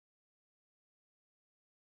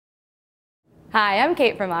Hi, I'm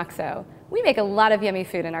Kate from OXO. We make a lot of yummy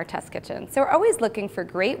food in our test kitchen, so we're always looking for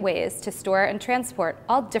great ways to store and transport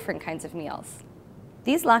all different kinds of meals.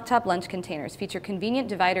 These LockTop lunch containers feature convenient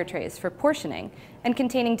divider trays for portioning and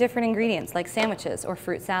containing different ingredients like sandwiches or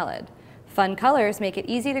fruit salad. Fun colors make it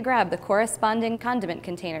easy to grab the corresponding condiment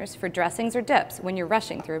containers for dressings or dips when you're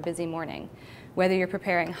rushing through a busy morning. Whether you're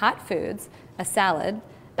preparing hot foods, a salad,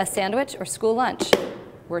 a sandwich, or school lunch,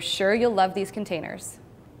 we're sure you'll love these containers.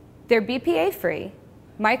 They're BPA-free,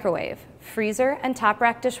 microwave, freezer, and top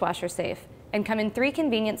rack dishwasher safe, and come in 3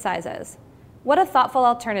 convenient sizes. What a thoughtful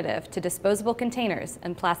alternative to disposable containers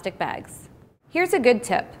and plastic bags. Here's a good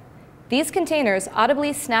tip. These containers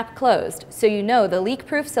audibly snap closed, so you know the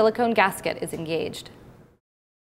leak-proof silicone gasket is engaged.